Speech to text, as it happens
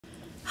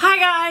Hi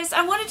guys,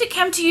 I wanted to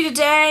come to you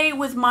today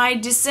with my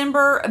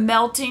December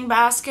melting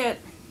basket.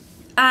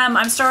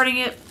 I'm starting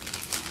it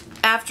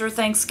after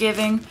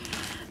Thanksgiving,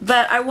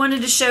 but I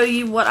wanted to show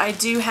you what I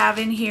do have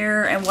in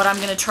here and what I'm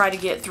going to try to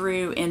get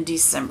through in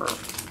December.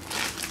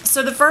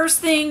 So the first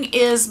thing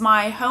is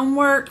my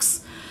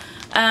Homeworks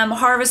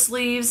harvest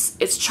leaves.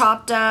 It's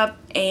chopped up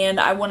and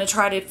I want to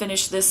try to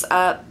finish this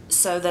up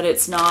so that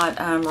it's not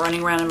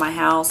running around in my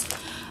house,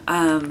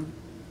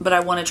 but I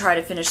want to try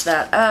to finish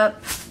that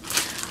up.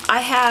 I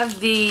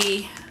have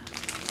the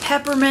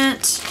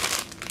peppermint.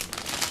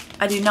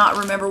 I do not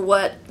remember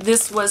what.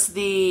 This was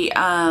the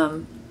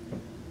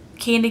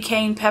candy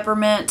cane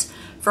peppermint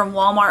from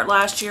Walmart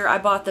last year. I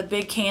bought the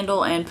big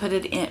candle and put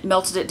it in,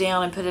 melted it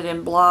down and put it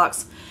in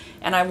blocks.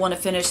 And I want to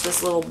finish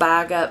this little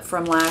bag up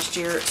from last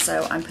year,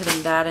 so I'm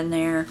putting that in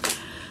there.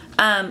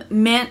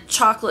 Mint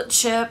chocolate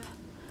chip.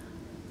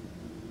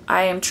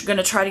 I am going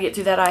to try to get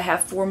through that. I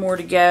have 4 more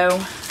to go.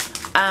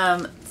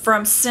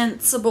 From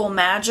Sensible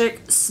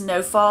Magic,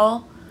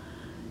 Snowfall,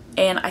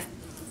 and I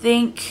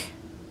think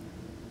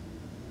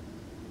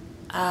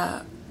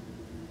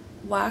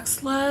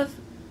Wax Love.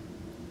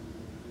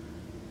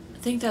 I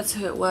think that's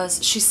who it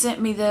was. She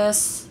sent me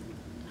this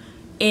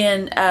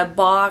in a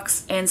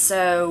box, and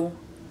so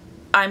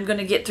I'm going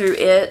to get through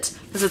it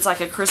because it's like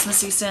a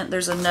Christmassy scent.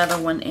 There's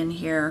another one in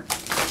here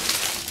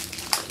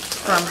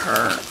from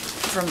her.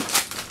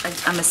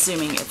 I'm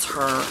assuming it's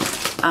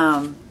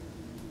her.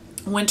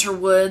 Winter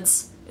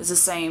Woods is the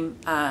same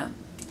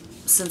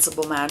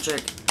Sensible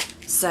Magic.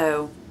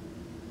 So,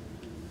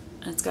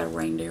 it's got a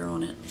reindeer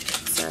on it.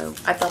 So,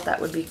 I thought that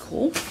would be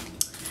cool.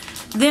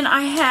 Then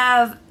I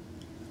have,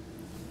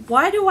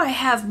 why do I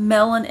have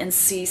melon and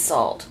sea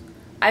salt?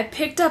 I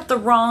picked up the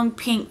wrong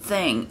pink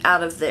thing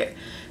out of there.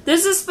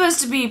 This is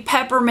supposed to be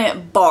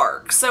peppermint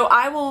bark. So,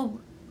 I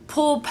will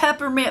pull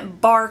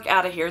peppermint bark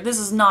out of here. This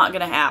is not going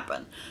to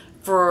happen.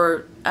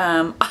 For,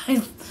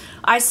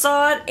 I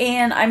saw it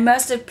and I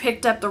must have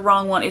picked up the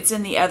wrong one. It's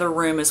in the other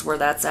room is where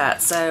that's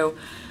at. So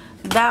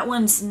that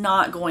one's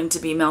not going to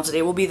be melted.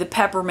 It will be the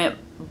peppermint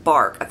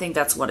bark. I think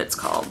that's what it's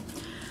called.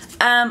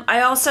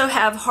 I also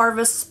have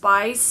Harvest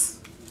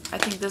Spice. I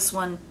think this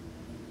one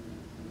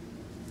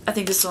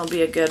will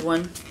be a good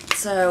one.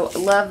 So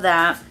love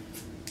that.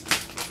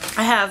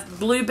 I have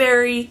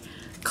Blueberry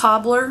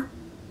Cobbler.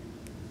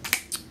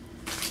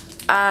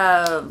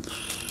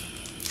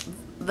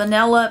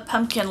 Vanilla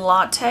Pumpkin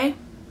Latte.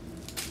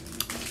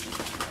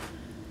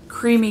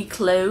 Creamy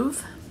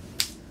Clove.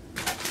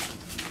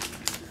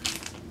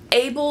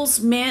 Abel's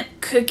Mint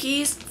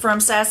Cookies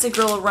from Sassy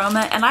Girl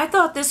Aroma. And I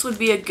thought this would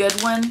be a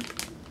good one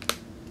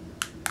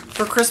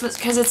for Christmas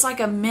because it's like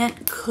a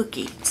mint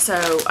cookie.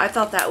 So I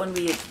thought that would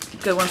be a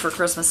good one for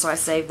Christmas, so I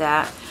saved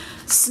that.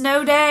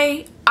 Snow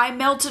Day. I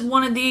melted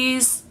one of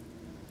these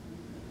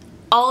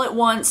all at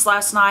once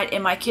last night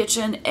in my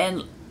kitchen,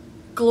 and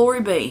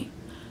glory be,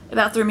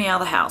 about threw me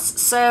out of the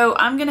house. So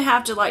I'm going to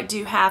have to like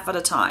do half at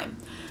a time,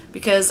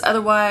 because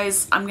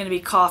otherwise I'm going to be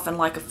coughing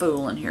like a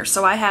fool in here.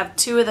 So I have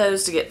 2 of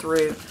those to get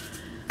through.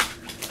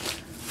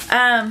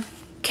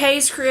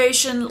 Kay's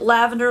Creation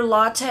Lavender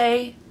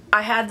Latte.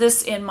 I had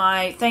this in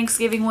my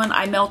Thanksgiving one.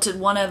 I melted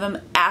one of them.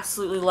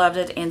 Absolutely loved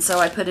it. And so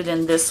I put it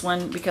in this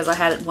one because I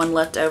had one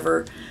left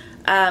over.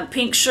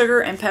 Pink Sugar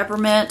and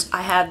Peppermint.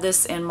 I had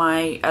this in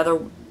my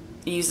other,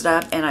 used it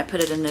up, and I put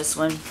it in this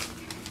one.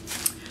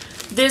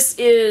 This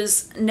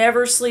is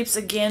Never Sleeps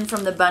Again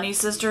from the Bunny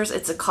Sisters.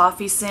 It's a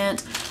coffee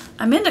scent.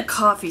 I'm into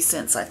coffee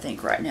scents, I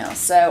think, right now.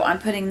 So I'm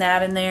putting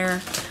that in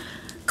there.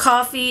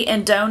 Coffee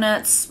and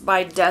Donuts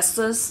by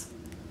Destas.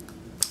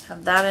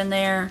 Have that in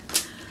there.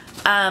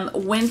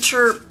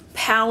 Winter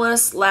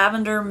Palace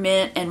Lavender,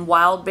 Mint, and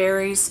Wild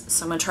Berries.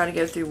 So I'm going to try to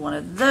go through one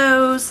of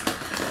those.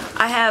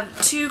 I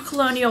have 2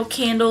 Colonial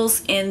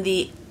Candles in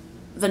the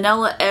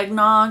Vanilla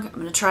Eggnog. I'm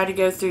going to try to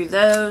go through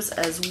those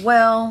as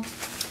well.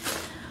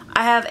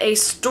 I have a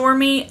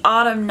Stormy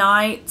Autumn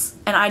Nights,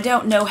 and I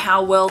don't know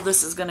how well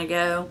this is going to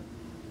go.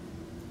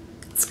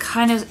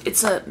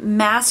 It's a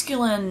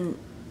masculine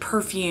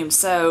perfume,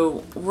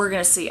 so we're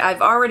going to see.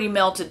 I've already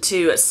melted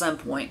 2 at some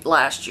point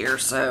last year,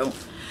 so.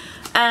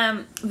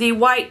 The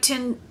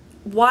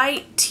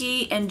White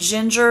Tea and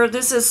Ginger.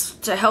 This is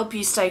to help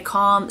you stay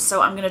calm,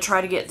 so I'm going to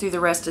try to get through the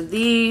rest of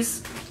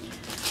these.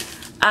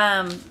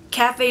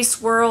 Cafe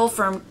Swirl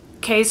from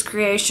Kay's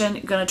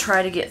Creation. Going to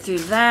try to get through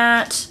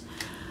that.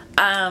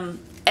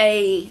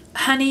 A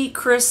Honey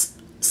Crisp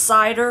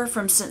Cider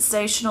from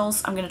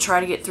Sensationals. I'm going to try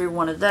to get through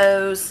one of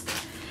those.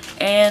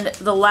 And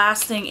the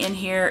last thing in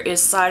here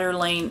is Cider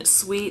Lane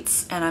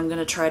Sweets, and I'm going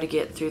to try to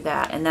get through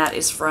that. And that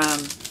is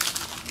from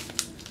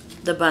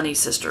the Bunny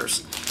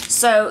Sisters.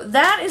 So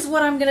that is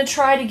what I'm going to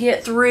try to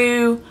get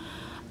through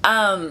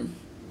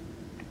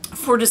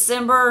for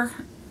December.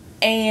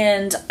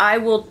 And I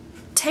will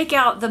take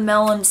out the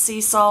melon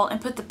sea salt and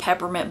put the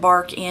peppermint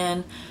bark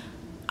in.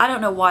 I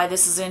don't know why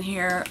this is in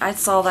here. I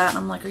saw that and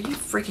I'm like, are you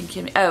freaking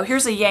kidding me? Oh,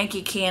 here's a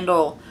Yankee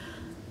Candle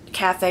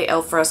Cafe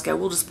El Fresco.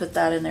 We'll just put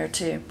that in there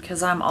too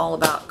because I'm all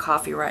about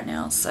coffee right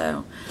now.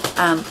 So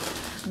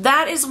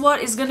that is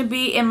what is going to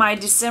be in my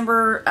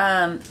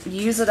December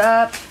use it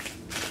up.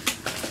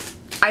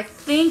 I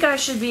think I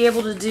should be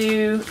able to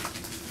do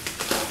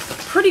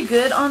pretty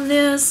good on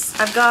this.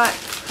 I've got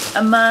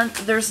a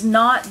month. There's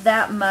not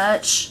that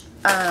much.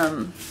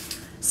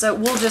 So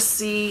we'll just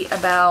see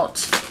about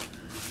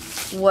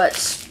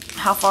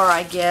how far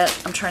I get.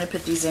 I'm trying to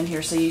put these in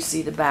here so you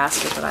see the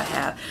basket that I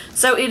have.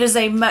 So it is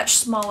a much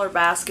smaller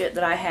basket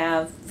that I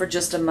have for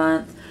just a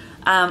month.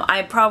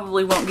 I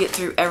probably won't get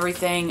through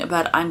everything,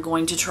 but I'm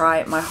going to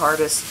try my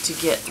hardest to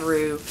get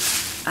through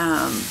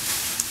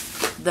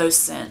those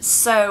scents.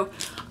 So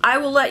I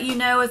will let you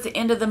know at the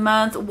end of the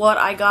month what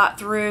I got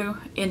through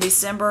in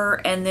December,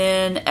 and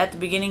then at the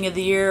beginning of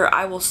the year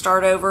I will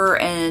start over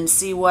and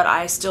see what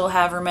I still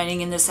have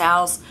remaining in this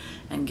house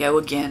and go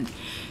again.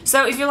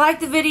 So if you like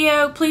the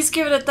video, please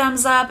give it a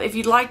thumbs up. If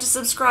you'd like to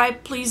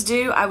subscribe, please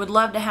do. I would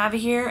love to have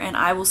you here, and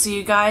I will see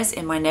you guys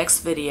in my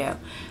next video.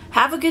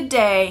 Have a good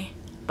day.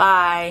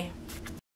 Bye.